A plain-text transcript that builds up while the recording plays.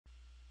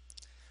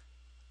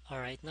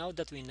Alright, now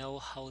that we know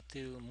how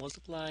to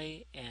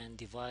multiply and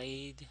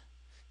divide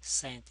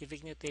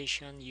scientific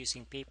notation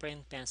using paper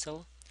and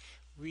pencil,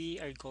 we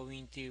are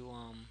going to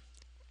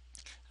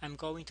I'm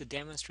going to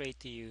demonstrate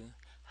to you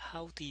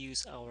how to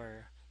use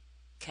our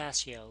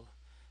Casio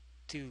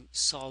to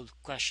solve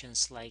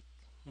questions like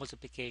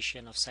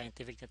multiplication of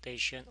scientific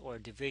notation or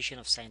division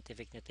of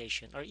scientific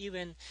notation or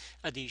even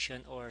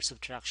addition or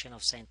subtraction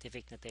of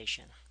scientific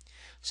notation.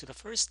 So the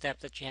first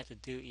step that you have to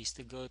do is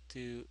to go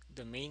to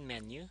the main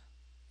menu,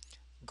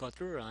 go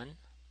to run,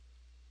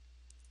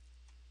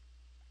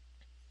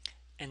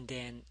 and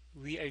then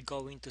we are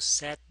going to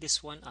set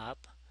this one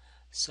up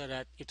so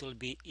that it will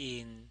be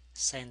in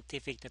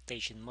scientific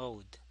notation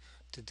mode.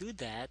 To do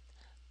that,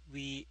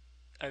 we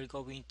are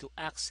going to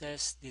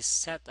access this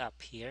setup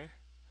here.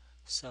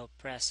 So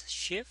press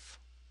shift,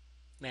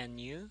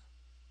 menu,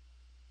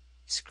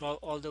 scroll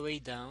all the way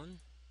down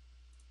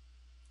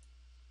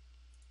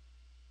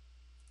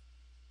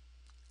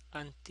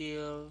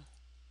until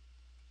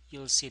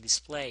you'll see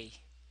display.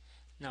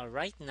 Now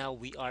right now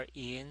we are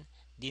in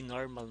the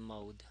normal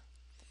mode.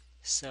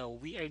 So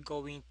we are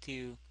going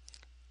to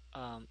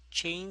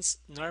change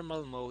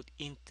normal mode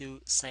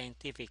into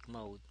scientific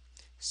mode.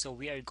 So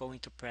we are going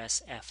to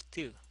press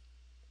F2.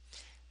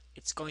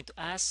 It's going to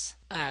ask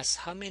us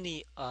how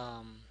many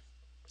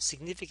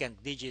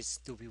significant digits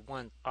do we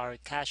want our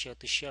Casio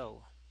to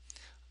show.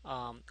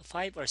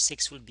 5 or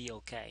 6 will be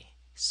okay.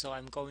 So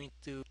I'm going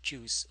to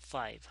choose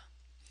 5.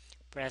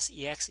 Press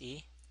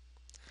EXE.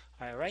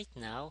 Alright, right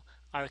now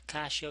our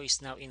Casio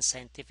is now in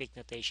scientific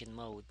notation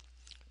mode.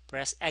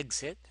 Press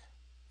exit,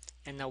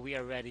 and now we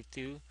are ready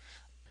to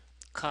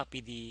copy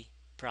the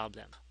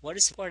problem. What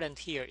is important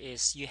here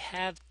is you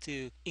have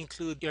to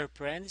include your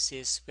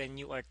parentheses when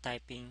you are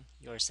typing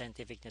your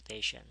scientific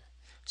notation.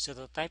 So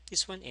to type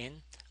this one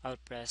in, I'll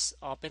press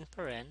open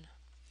paren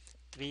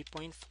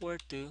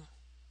 3.42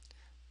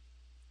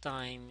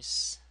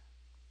 times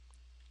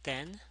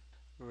 10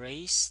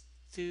 raised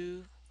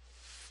to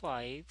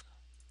 5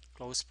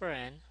 close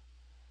paren,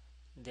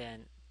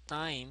 then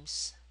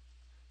times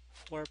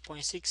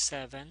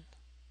 4.67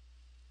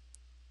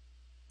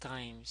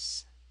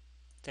 times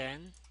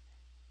 10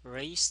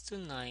 raised to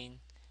 9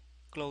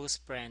 close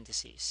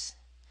parentheses.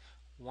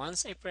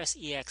 Once I press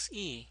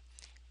EXE,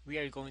 we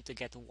are going to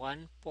get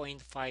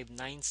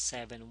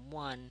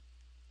 1.5971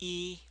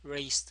 e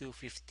raised to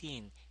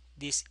 15.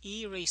 This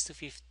e raised to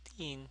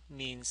 15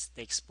 means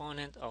the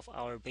exponent of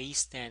our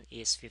base 10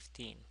 is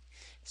 15.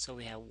 So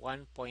we have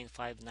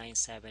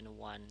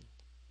 1.5971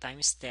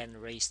 times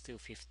 10 raised to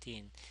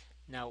 15.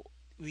 Now,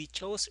 we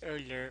chose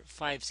earlier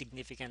 5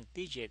 significant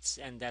digits,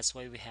 and that's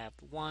why we have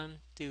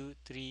 1, 2,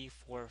 3,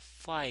 4,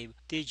 5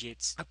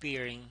 digits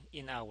appearing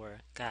in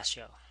our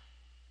Casio.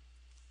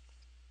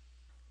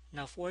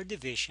 Now for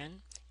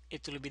division,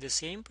 it will be the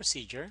same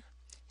procedure.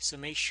 So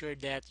make sure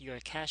that your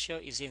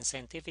Casio is in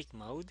scientific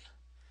mode,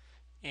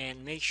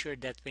 and make sure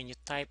that when you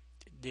type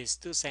these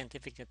two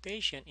scientific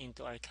notation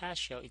into our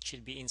Casio, it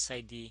should be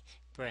inside the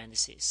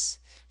parentheses.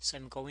 So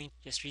I'm going to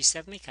just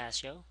reset my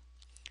Casio.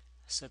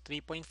 So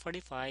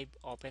 3.45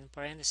 open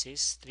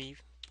parenthesis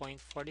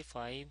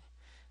 3.45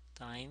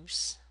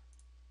 times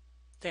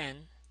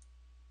 10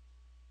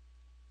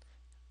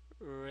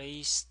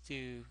 raised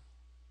to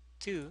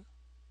 2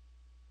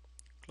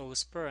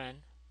 close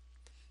paren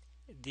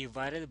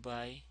divided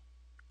by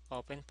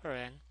open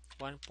paren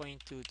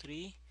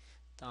 1.23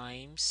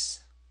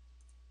 times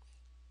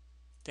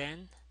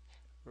 10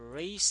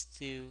 raised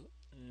to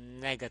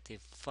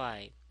negative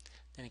 5,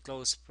 then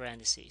close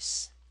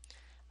parentheses.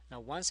 Now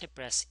once I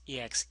press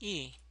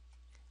EXE,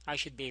 I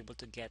should be able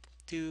to get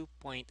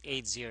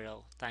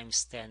 2.80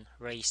 times 10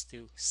 raised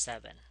to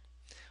 7.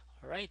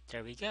 Alright,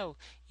 there we go.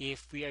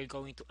 If we are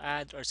going to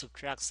add or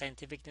subtract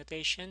scientific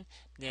notation,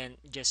 then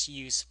just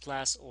use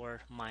plus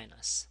or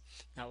minus.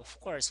 Now, of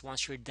course,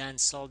 once you're done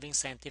solving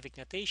scientific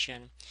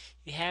notation,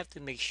 you have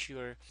to make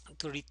sure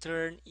to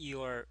return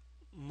your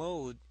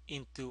mode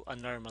into a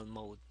normal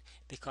mode.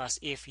 Because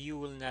if you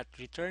will not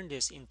return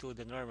this into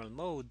the normal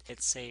mode,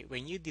 let's say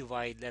when you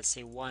divide, let's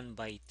say 1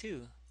 by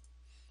 2,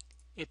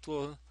 it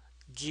will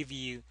give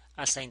you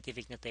a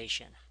scientific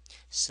notation.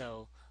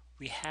 So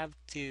we have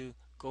to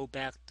go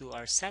back to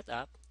our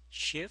setup,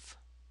 shift,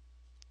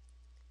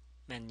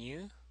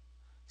 menu,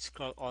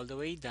 scroll all the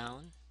way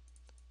down,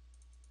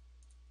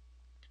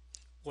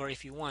 or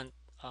if you want,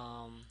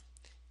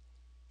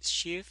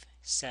 shift,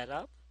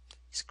 setup,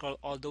 scroll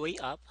all the way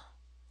up,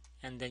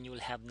 and then you will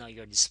have now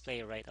your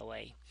display right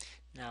away.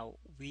 Now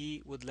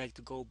we would like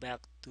to go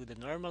back to the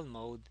normal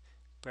mode.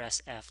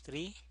 Press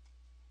F3.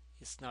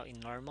 It's now in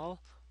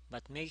normal,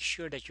 but make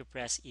sure that you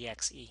press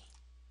EXE.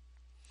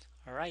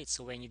 Alright,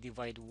 so when you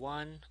divide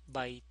 1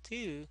 by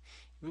 2,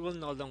 we will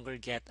no longer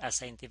get a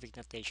scientific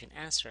notation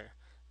answer,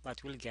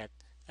 but we'll get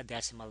a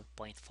decimal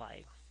point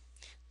 5.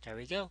 There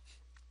we go.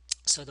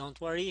 So don't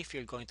worry if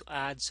you're going to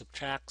add,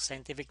 subtract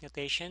scientific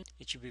notation.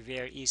 It should be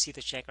very easy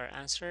to check our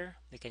answer.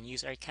 We can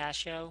use our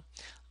Casio.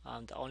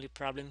 The only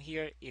problem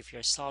here, if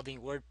you're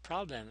solving word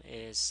problem,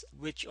 is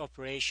which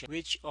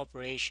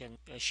operation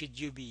should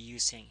you be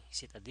using?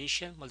 Is it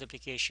addition,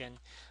 multiplication,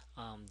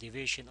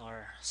 division,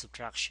 or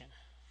subtraction?